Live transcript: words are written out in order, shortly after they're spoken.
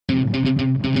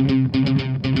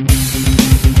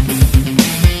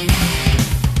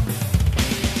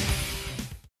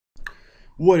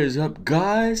What is up,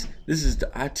 guys? This is the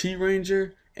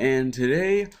TheITranger, and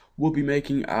today we'll be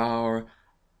making our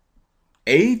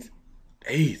eighth.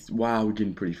 Wow, we're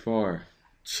getting pretty far.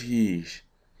 Jeez.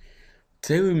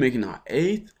 Today we're making our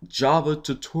eighth Java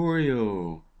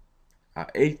tutorial.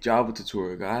 Our eighth Java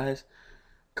tutorial, guys.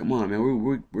 Come on,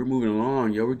 man. We're moving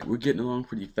along, yo. We're getting along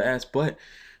pretty fast, but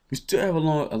we still have a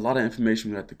lot of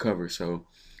information we have to cover. So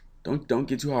don't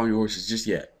get too high on your horses just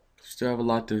yet. Still have a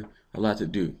lot to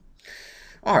do.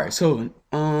 All right, so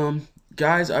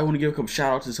guys, I want to give a couple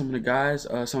shout outs to some of the guys,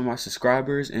 some of my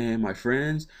subscribers and my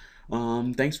friends.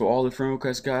 Thanks for all the friend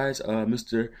requests, guys.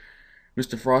 Mr.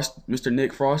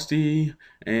 Nick Frosty,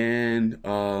 and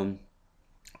a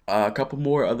couple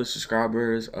more other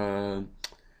subscribers. The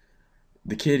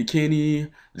Kid Kenny,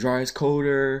 Dryas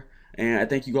Coder, and I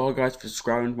thank you all guys for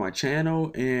subscribing to my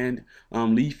channel and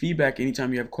leave feedback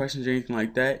anytime you have questions or anything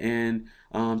like that. And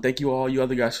thank you all you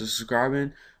other guys for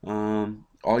subscribing.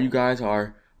 All you guys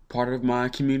are part of my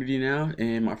community now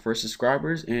and my first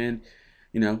subscribers. And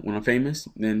when I'm famous,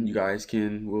 then you guys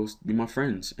will be my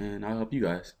friends, and I'll help you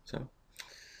guys. So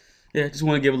yeah, just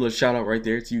want to give a little shout out right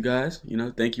there to you guys.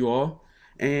 Thank you all.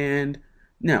 And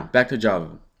now back to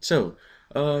Java. So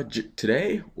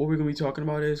today what we're gonna be talking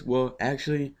about is, well,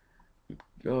 actually,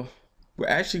 uh, we're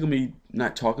actually gonna be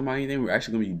not talking about anything. We're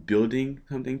actually gonna be building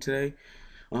something today.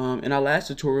 In our last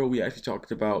tutorial, we actually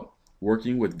talked about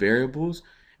working with variables,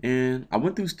 and I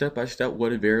went through step by step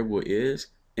what a variable is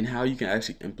and how you can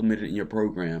actually implement it in your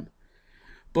program.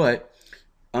 But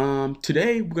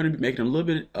today we're going to be making a little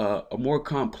bit a more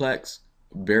complex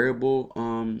variable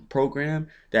program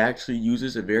that actually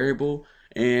uses a variable,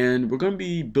 and we're going to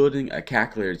be building a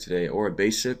calculator today, or a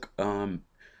basic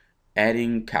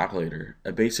adding calculator,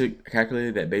 a basic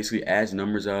calculator that basically adds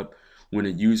numbers up when a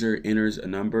user enters a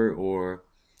number, or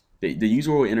the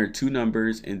user will enter two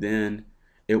numbers, and then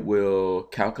it will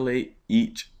calculate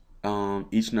each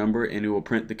number, and it will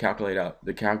print the calculate out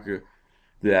the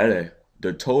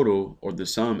total or the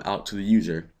sum out to the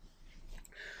user.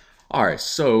 All right,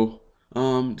 so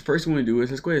the first thing we want to do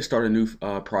is let's go ahead and start a new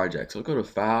project. So let's go to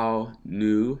File,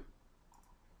 New,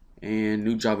 and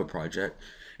New Java Project,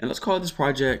 and let's call this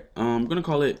project. I'm gonna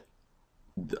call it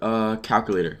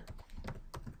Calculator.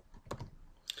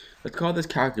 Let's call this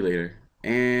Calculator,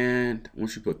 and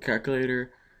once you put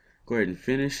Calculator, go ahead and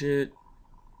finish it.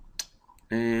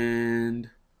 And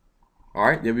all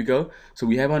right, there we go. So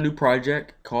we have our new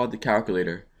project called the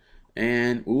calculator.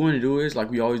 And what we want to do is, like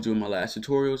we always do in my last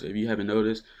tutorials, if you haven't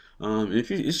noticed, and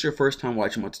if it's your first time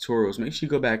watching my tutorials, make sure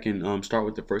you go back and start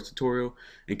with the first tutorial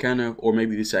and or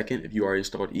maybe the second if you already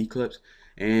installed Eclipse,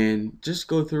 and just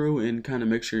go through and kind of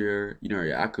make sure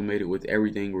you're acclimated with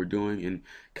everything we're doing and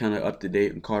kind of up to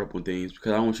date and caught up on things,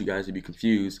 because I don't want you guys to be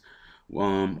confused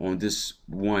on this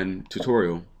one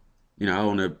tutorial. I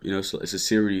want to, so it's a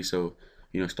series, so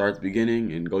start at the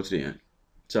beginning and go to the end.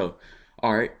 So,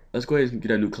 all right, let's go ahead and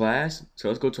get a new class. So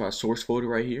let's go to our source folder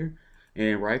right here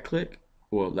and right click,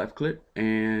 or left click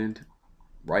and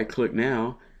right click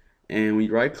now. And when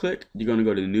you right click, you're going to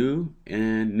go to new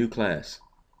and new class.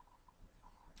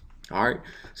 All right,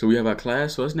 so we have our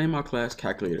class. So let's name our class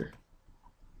calculator.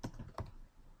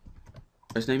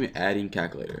 Let's name it adding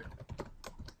calculator.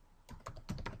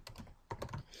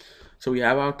 So we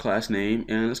have our class name,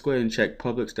 and let's go ahead and check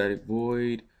public static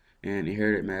void and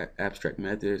inherited abstract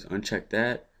methods. Uncheck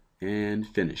that and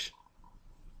finish.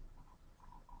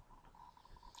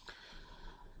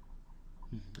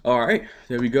 All right,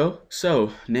 there we go.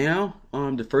 So now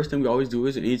the first thing we always do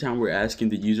is, anytime we're asking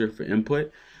the user for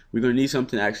input, we're going to need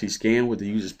something to actually scan what the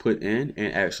user's put in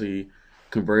and actually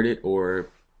convert it or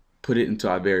put it into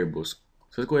our variables.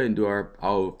 So let's go ahead and do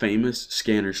our famous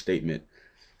scanner statement.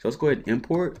 So let's go ahead and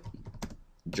import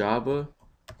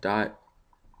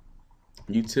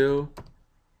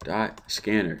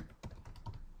java.util.scanner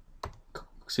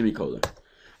semicolon.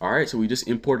 All right, so we just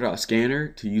imported our scanner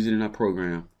to use it in our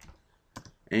program.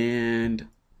 And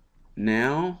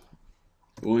now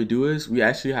what we do is we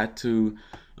actually have to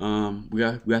we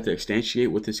have to instantiate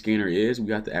what the scanner is.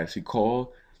 We have to actually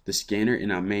call the scanner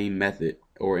in our main method,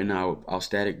 or in our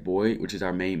static void, which is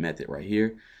our main method right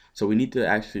here. So we need to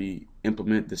actually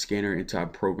implement the scanner into our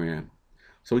program.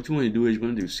 So what you want to do is you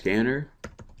want to do scanner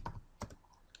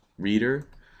reader,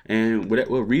 and what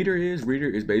reader is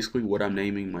basically what I'm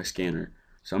naming my scanner.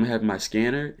 So I'm gonna have my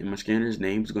scanner, and my scanner's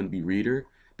name is going to be reader,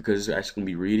 because it's actually going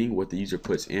to be reading what the user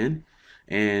puts in,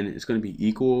 and it's going to be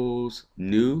equals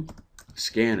new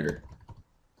scanner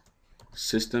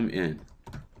system in,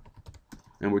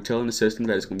 and we're telling the system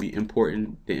that it's going to be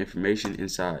importing the information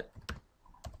inside.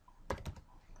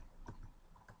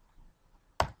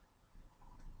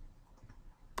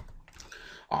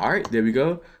 All right, there we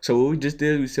go. So what we just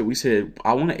did, we said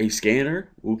I want a scanner,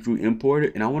 which we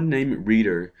imported, and I want to name it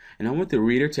reader, and I want the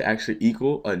reader to actually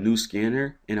equal a new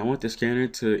scanner, and I want the scanner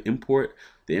to import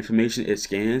the information it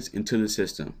scans into the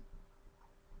system.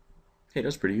 Hey,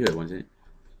 that's pretty good, wasn't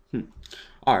it?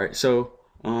 All right, so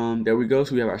there we go.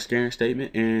 So we have our scanner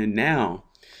statement, and now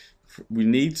we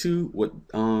need to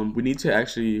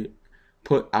actually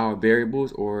put our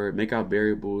variables or make our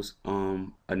variables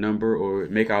a number or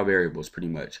make our variables pretty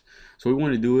much. So what we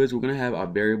want to do is we're going to have our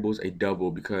variables a double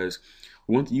because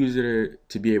we want the user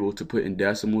to be able to put in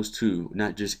decimals too,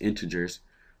 not just integers.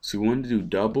 So we want to do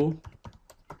double.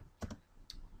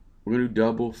 We're going to do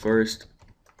double first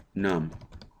num.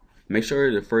 Make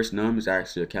sure the first num is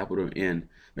actually a capital N.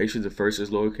 Make sure the first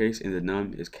is lowercase and the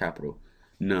num is capital.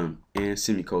 Num and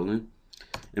semicolon.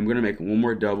 And we're going to make one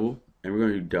more double, and we're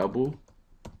going to do double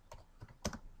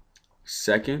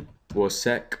second, well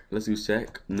let's do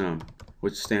sec num,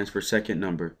 which stands for second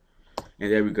number.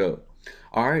 And there we go.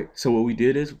 All right, so what we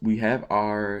did is we have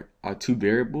our two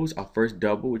variables. Our first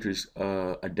double, which is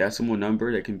a decimal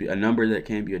number that can be a number that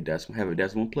can be a decimal, have a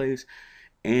decimal place,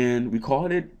 and we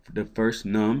called it the first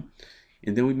num.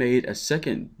 And then we made a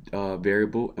second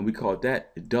variable, and we called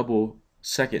that double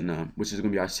second num, which is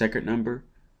going to be our second number.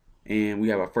 And we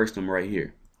have our first number right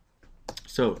here.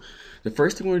 So the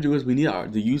first thing we're gonna do is we need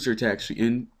the user to actually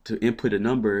input a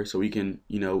number so we can,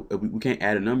 we can't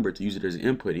add a number to use it as an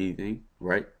input anything,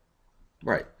 right?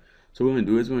 Right. So what we're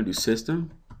gonna do is we're gonna do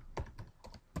system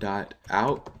dot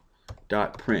out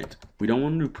dot print. We don't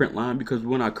want to do print line because we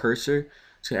want our cursor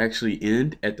to actually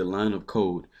end at the line of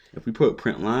code. If we put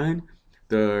print line,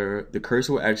 the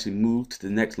cursor will actually move to the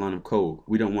next line of code.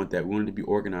 We don't want that. We want it to be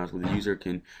organized where the user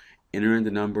can enter in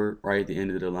the number right at the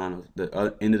end of the line of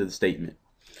the end of the statement.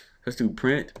 Let's do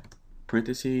print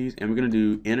parentheses, and we're gonna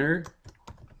do enter,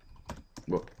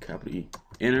 well, capital E,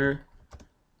 enter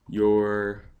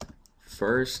your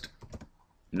first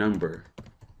number.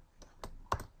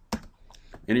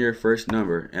 Enter your first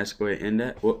number. And let's go ahead and end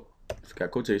that. Whoop,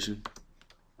 got quotation.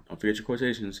 Don't forget your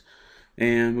quotations.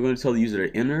 And we're going to tell the user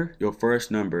to enter your first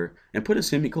number and put a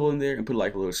semicolon there and put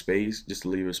like a little space just to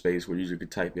leave a space where the user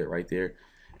could type it right there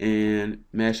and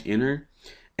mash enter.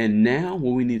 And now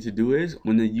what we need to do is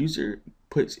when the user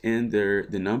puts in the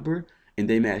number and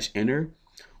they mash enter,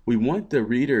 we want the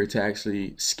reader to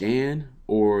actually scan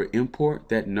or import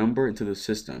that number into the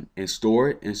system and store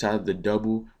it inside of the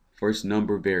double first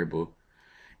number variable.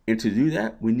 And to do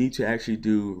that, we need to actually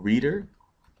do reader.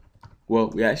 Well,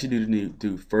 we actually need to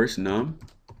do first num,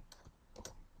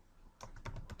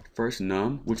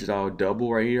 which is our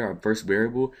double right here, our first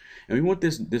variable. And we want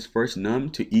this first num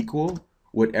to equal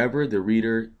whatever the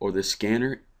reader or the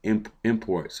scanner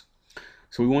imports.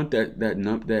 So we want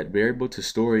that variable to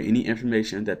store any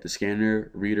information that the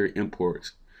scanner reader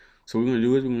imports. So what we're going to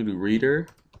do is we're going to do reader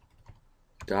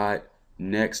dot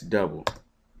next double.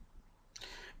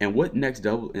 And what next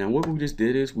double? And what we just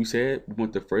did is we said we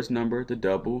want the first number, the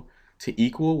double, to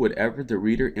equal whatever the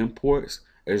reader imports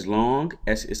as long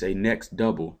as it's a next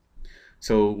double.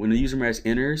 So when the user mash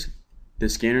enters, the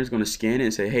scanner is going to scan it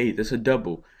and say, hey, that's a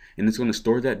double. And it's going to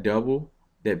store that double,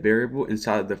 that variable,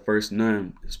 inside of the first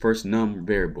num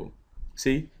variable.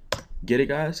 See? Get it,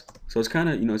 guys? So it's kind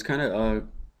of,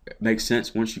 makes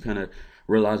sense once you kind of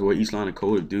realize what each line of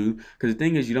code would do. Because the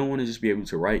thing is, you don't want to just be able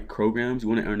to write programs. You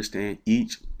want to understand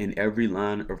each and every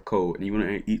line of code. And you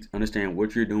want to understand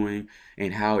what you're doing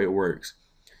and how it works.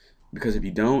 Because if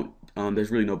you don't, there's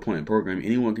really no point in programming.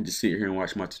 Anyone can just sit here and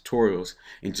watch my tutorials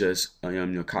and just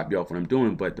copy off what I'm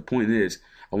doing. But the point is,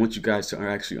 I want you guys to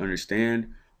actually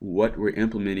understand what we're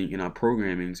implementing in our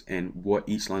programmings and what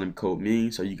each line of code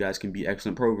means, so you guys can be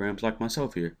excellent programmers like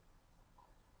myself here.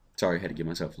 Sorry, I had to give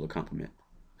myself a little compliment.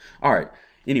 All right.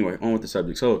 Anyway, on with the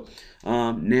subject. So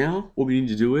now what we need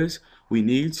to do is we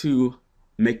need to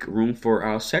make room for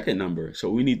our second number. So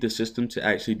we need the system to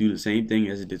actually do the same thing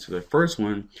as it did to the first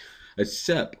one,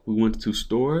 except we want to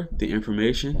store the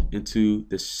information into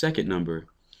the second number.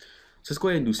 So let's go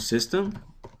ahead and do system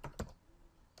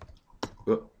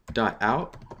dot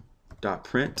out dot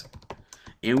print,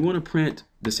 and we want to print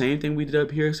the same thing we did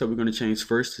up here. So we're going to change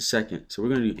first to second. So we're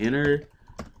going to enter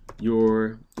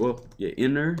your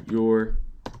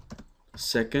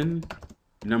second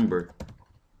number.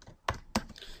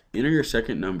 Enter your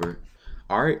second number.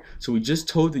 All right, so we just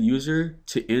told the user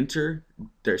to enter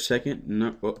their second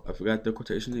number. Oh, I forgot the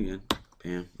quotations again.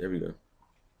 Bam, there we go.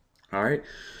 All right,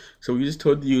 so we just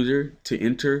told the user to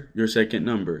enter your second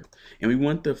number, and we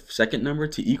want the second number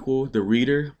to equal the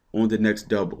reader on the next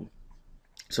double.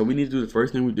 So we need to do the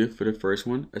first thing we did for the first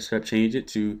one, except change it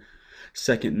to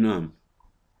second num.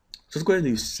 So let's go ahead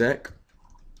and do sec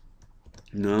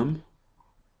num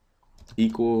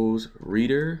equals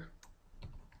reader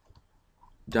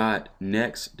dot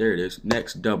next, there it is,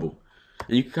 next double.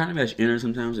 And you can kind of mash enter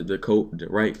sometimes if the code, the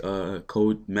right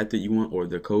code method you want, or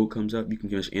the code comes up, you can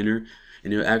mash enter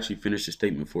and it'll actually finish the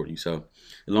statement for you. So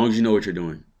as long as you know what you're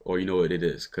doing or you know what it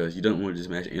is, because you don't want to just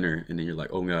mash enter and then you're like,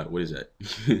 oh God, what is that?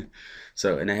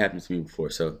 So, and that happened to me before,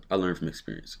 so I learned from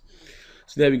experience.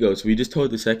 So there we go. So we just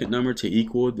told the second number to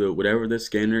equal the whatever the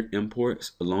scanner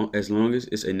imports, as long as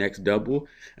it's a next double,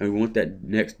 and we want that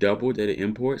next double that it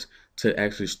imports to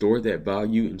actually store that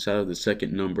value inside of the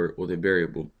second number or the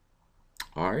variable.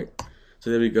 All right. So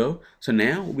there we go. So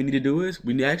now what we need to do is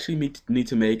we actually need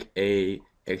to make a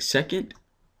second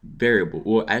variable,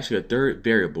 or actually a third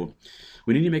variable.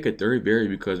 We need to make a third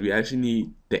variable because we actually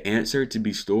need the answer to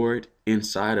be stored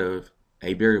inside of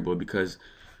a variable because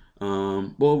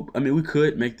well, I mean, we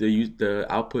could make the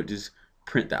output just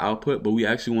print the output, but we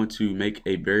actually want to make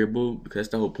a variable because that's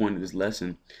the whole point of this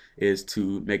lesson is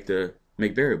to make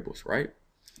variables, right?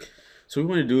 So what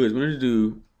we want to do is we want to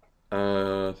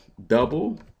do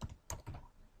double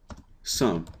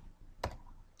sum,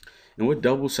 and what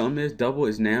double sum is? Double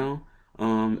is now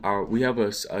we have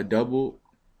a double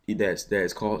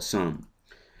that's called sum.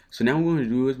 So now what we want to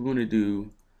do is we want to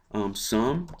do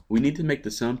sum. We need to make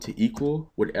the sum to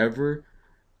equal whatever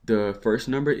the first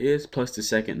number is plus the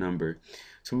second number.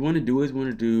 So what we want to do is we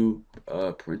want to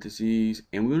do parentheses,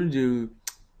 and we want to do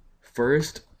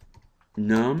first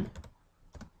num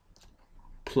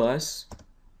plus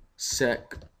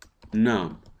sec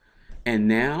num. And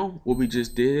now what we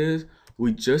just did is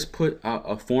we just put out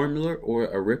a formula or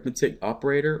arithmetic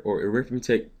operator or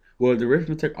arithmetic. Well, the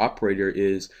arithmetic operator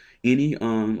is any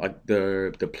like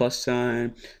the plus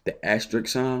sign, the asterisk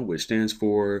sign, which stands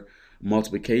for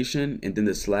multiplication, and then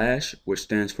the slash, which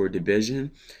stands for division,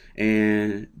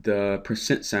 and the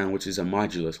percent sign, which is a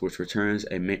modulus, which returns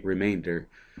a remainder.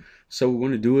 So what we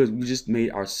want to do is we just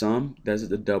made our sum, that's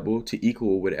the double, to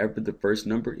equal whatever the first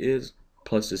number is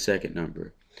plus the second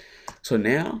number. So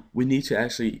now we need to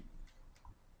actually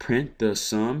print the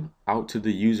sum out to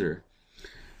the user.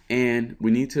 And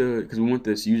we need to, because we want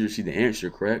this user to see the answer,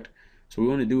 correct? So what we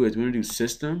want to do is we want to do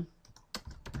system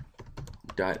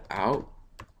dot out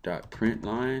dot print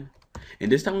line.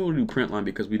 And this time we want to do print line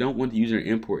because we don't want the user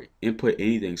to input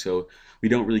anything. So we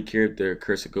don't really care if their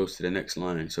cursor goes to the next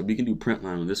line. So we can do print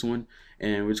line on this one,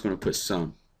 and we're just going to put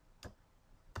sum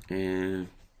and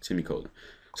semicolon.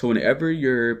 So whenever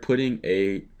you're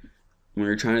when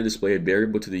you're trying to display a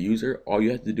variable to the user, all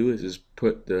you have to do is just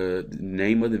put the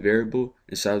name of the variable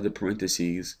inside of the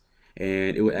parentheses,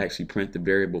 and it will actually print the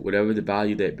variable. Whatever the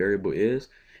value that variable is,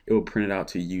 it will print it out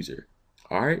to the user.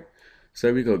 All right, so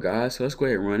there we go, guys. So let's go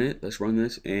ahead and run it. Let's run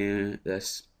this, and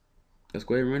let's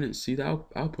go ahead and run it and see the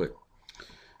output.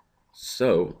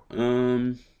 So,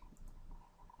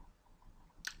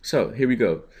 so here we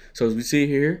go. So as we see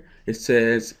here, it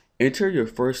says enter your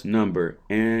first number,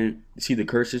 and you see the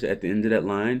cursors at the end of that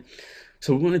line.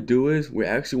 So what we want to do is we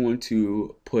actually want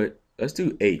to let's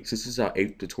do 8. Since this is our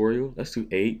 8th tutorial, let's do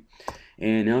 8.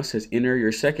 And now it says enter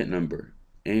your second number,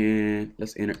 and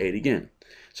let's enter 8 again.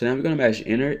 So now we're going to mash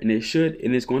enter, and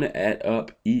it's going to add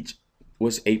up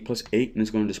what's 8 plus 8, and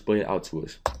it's going to display it out to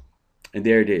us. And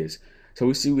there it is. So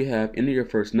we see we have enter your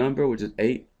first number, which is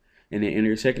 8, and then enter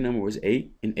your second number, was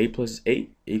 8, and 8 plus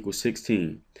 8 equals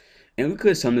 16. And we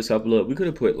could sum this up a little. We could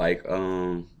have put like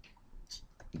the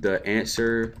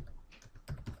answer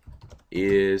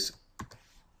is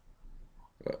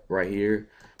right here.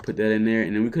 Put that in there,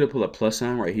 and then we could have put a plus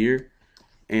sign right here,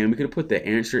 and we could have put the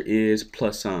answer is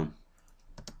plus sum.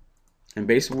 And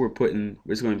basically, we're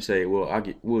just going to say, well,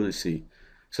 we'll see.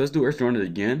 So let's run it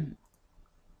again,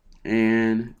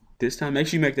 and this time make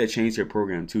sure you make that change to your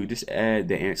program too. Just add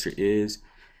the answer is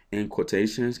in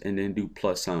quotations, and then do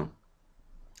plus sum.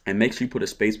 And make sure you put a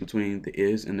space between the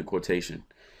is and the quotation.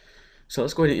 So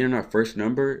let's go ahead and enter our first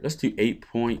number. Let's do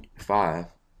 8.5.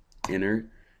 Enter.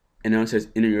 And now it says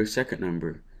enter your second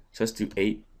number. So let's do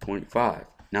 8.5.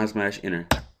 Now let's mash enter.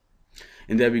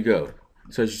 And there we go.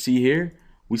 So as you see here,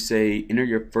 we say enter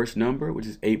your first number, which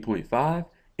is 8.5.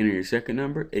 Enter your second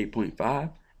number,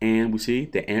 8.5. And we see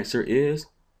the answer is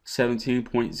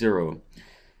 17.0.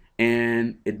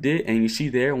 And it did, and you see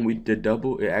there when we did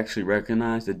double, it actually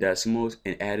recognized the decimals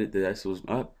and added the decimals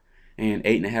up. And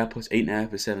 8.5 plus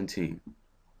 8.5 is 17.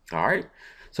 All right.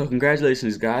 So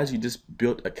congratulations, guys. You just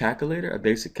built a calculator, a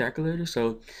basic calculator.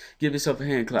 So give yourself a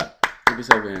hand clap. Give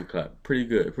yourself a hand clap. Pretty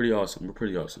good. Pretty awesome. We're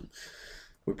pretty awesome.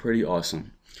 We're pretty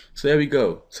awesome. So there we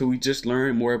go. So we just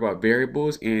learned more about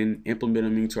variables and implement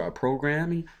them into our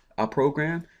program,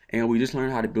 and we just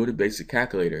learned how to build a basic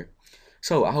calculator.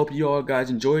 So I hope you all guys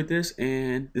enjoyed this,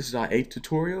 and this is our 8th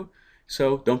tutorial.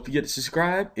 So don't forget to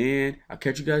subscribe, and I'll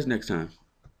catch you guys next time.